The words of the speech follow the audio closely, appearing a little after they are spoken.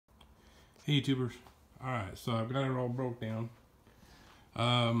Hey YouTubers. Alright, so I've got it all broke down.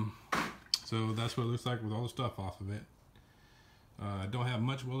 So that's what it looks like with all the stuff off of it. I don't have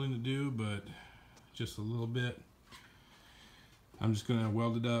much welding to do, but just a little bit. I'm just going to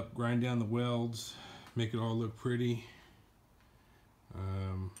weld it up, grind down the welds, make it all look pretty.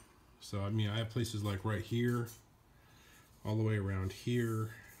 So I mean, I have places like right here, all the way around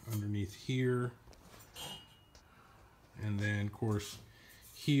here, underneath here, and then of course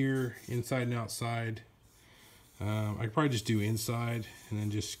here, inside and outside. I could probably just do inside and then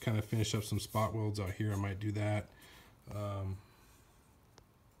just kind of finish up some spot welds out here. I might do that. Yeah,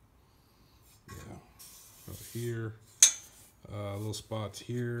 over here, little spots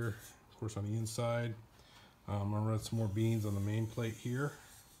here, of course on the inside. I'm gonna run some more beans on the main plate here,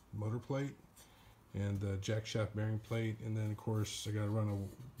 motor plate, and the jack shaft bearing plate, and then of course I gotta run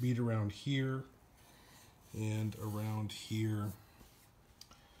a bead around here and around here.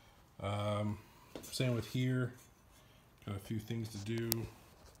 Same with here. Got a few things to do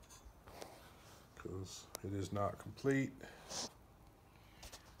because it is not complete. So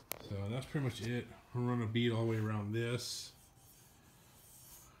that's pretty much it. I'm gonna run a bead all the way around this,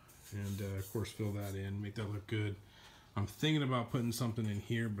 and of course fill that in, make that look good. I'm thinking about putting something in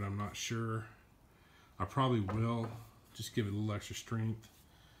here, but I'm not sure. I probably will, just give it a little extra strength.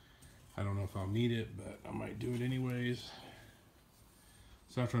 I don't know if I'll need it, but I might do it anyways.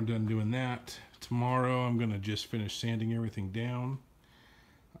 So after I'm done doing that, tomorrow I'm gonna just finish sanding everything down.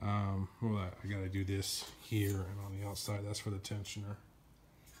 Well, I gotta do this here and on the outside. That's for the tensioner.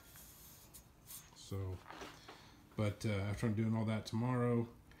 So, but after I'm doing all that tomorrow,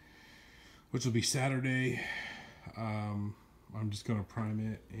 which will be Saturday, I'm just gonna prime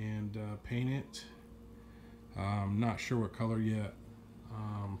it and paint it. I'm not sure what color yet.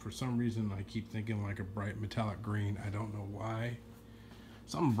 For some reason, I keep thinking like a bright metallic green. I don't know why.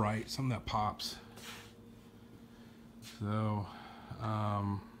 Something bright, something that pops. So,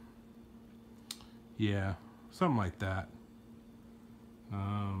 yeah, something like that.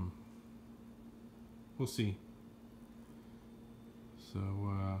 We'll see. So,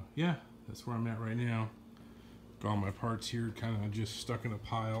 yeah, that's where I'm at right now. Got all my parts here kind of just stuck in a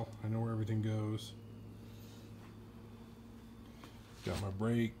pile. I know where everything goes. Got my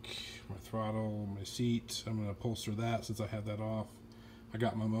brake, my throttle, my seat. I'm going to upholster that since I have that off. I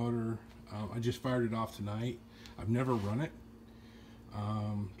got my motor. I just fired it off tonight. I've never run it.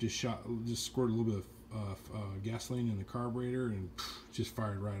 Just squirted a little bit of gasoline in the carburetor and just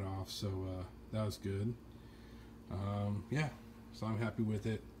fired right off. So that was good. Yeah, so I'm happy with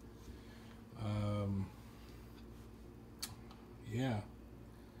it. Yeah.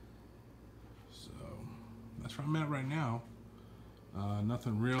 So that's where I'm at right now.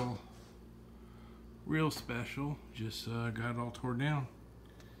 Nothing real special. Just got it all tore down.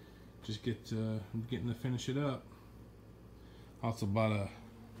 Just getting to finish it up. Also bought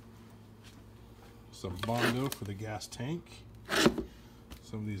some Bondo for the gas tank.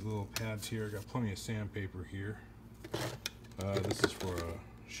 Some of these little pads here. I got plenty of sandpaper here. This is for a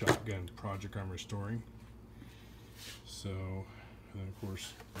shotgun project I'm restoring. So, and then of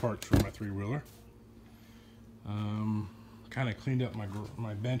course parts for my 3-wheeler. Kind of cleaned up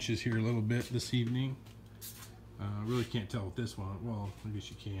my benches here a little bit this evening. Really can't tell with this one. Well, I guess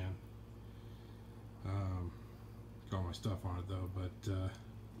you can. Got all my stuff on it though, but I'm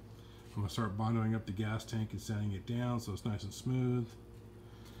gonna start bondoing up the gas tank and sanding it down so it's nice and smooth.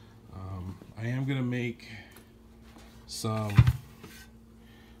 I am gonna make some, I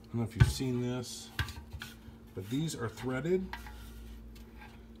don't know if you've seen this, but these are threaded,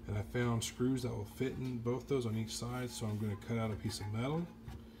 and I found screws that will fit in both those on each side. So I'm going to cut out a piece of metal,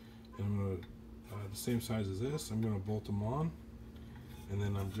 and I'm going to the same size as this. I'm going to bolt them on, and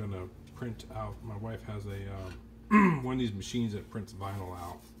then I'm going to print out. My wife has a one of these machines that prints vinyl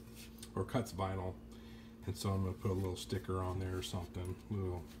out or cuts vinyl, and so I'm going to put a little sticker on there or something, a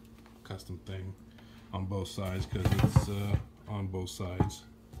little custom thing on both sides because it's on both sides.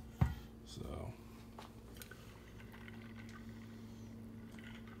 So.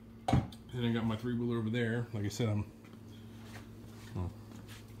 And I got my 3-wheeler over there. Like I said, got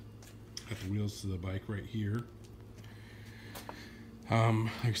the wheels to the bike right here. Like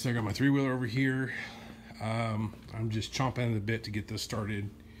I said, I got my 3-wheeler over here. I'm just chomping at the bit to get this started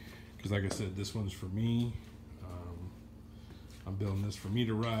because, like I said, this one's for me. I'm building this for me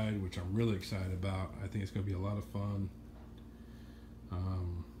to ride, which I'm really excited about. I think it's going to be a lot of fun.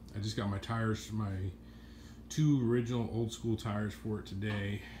 I just got my tires, my 2 original old school tires for it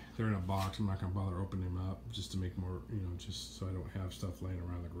today. They're in a box. I'm not going to bother opening them up just to make more, just so I don't have stuff laying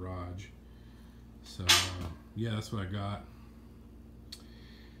around the garage. So, yeah, that's what I got.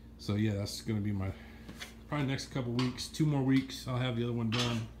 So yeah, that's going to be my probably next couple weeks. 2 more weeks, I'll have the other one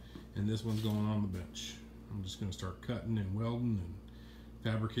done, and this one's going on the bench. I'm just going to start cutting and welding and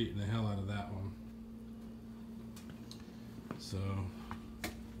fabricating the hell out of that one. So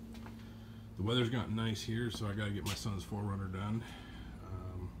the weather's gotten nice here, so I got to get my son's 4Runner done.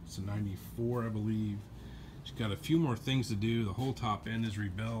 It's a 94, I believe. Just got a few more things to do. The whole top end is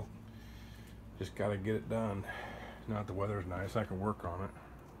rebuilt. Just got to get it done. Now that the weather's nice, I can work on it.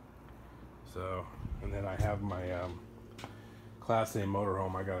 So, and then I have my Class A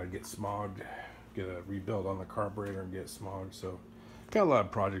motorhome. I got to get smogged, get a rebuild on the carburetor and get smogged. So got a lot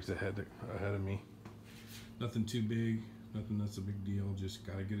of projects ahead of me. Nothing too big, nothing that's a big deal. Just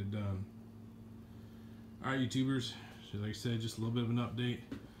got to get it done. All right, YouTubers. So like I said, just a little bit of an update.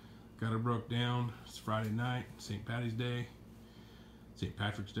 Got her broke down. It's Friday night, St. Patty's Day, St.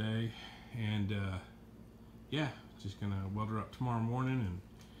 Patrick's Day, and yeah, just gonna weld her up tomorrow morning and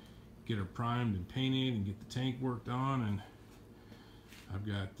get her primed and painted and get the tank worked on. And I've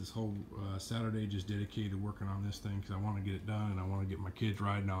got this whole Saturday just dedicated to working on this thing because I want to get it done and I want to get my kids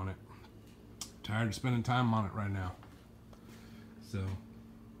riding on it. Tired of spending time on it right now. So,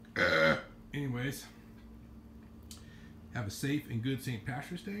 anyways. Have a safe and good St.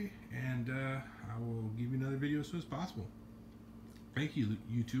 Patrick's Day, and I will give you another video as soon as possible. Thank you,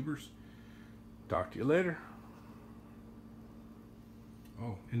 YouTubers. Talk to you later.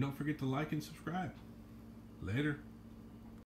 Oh, and don't forget to like and subscribe. Later.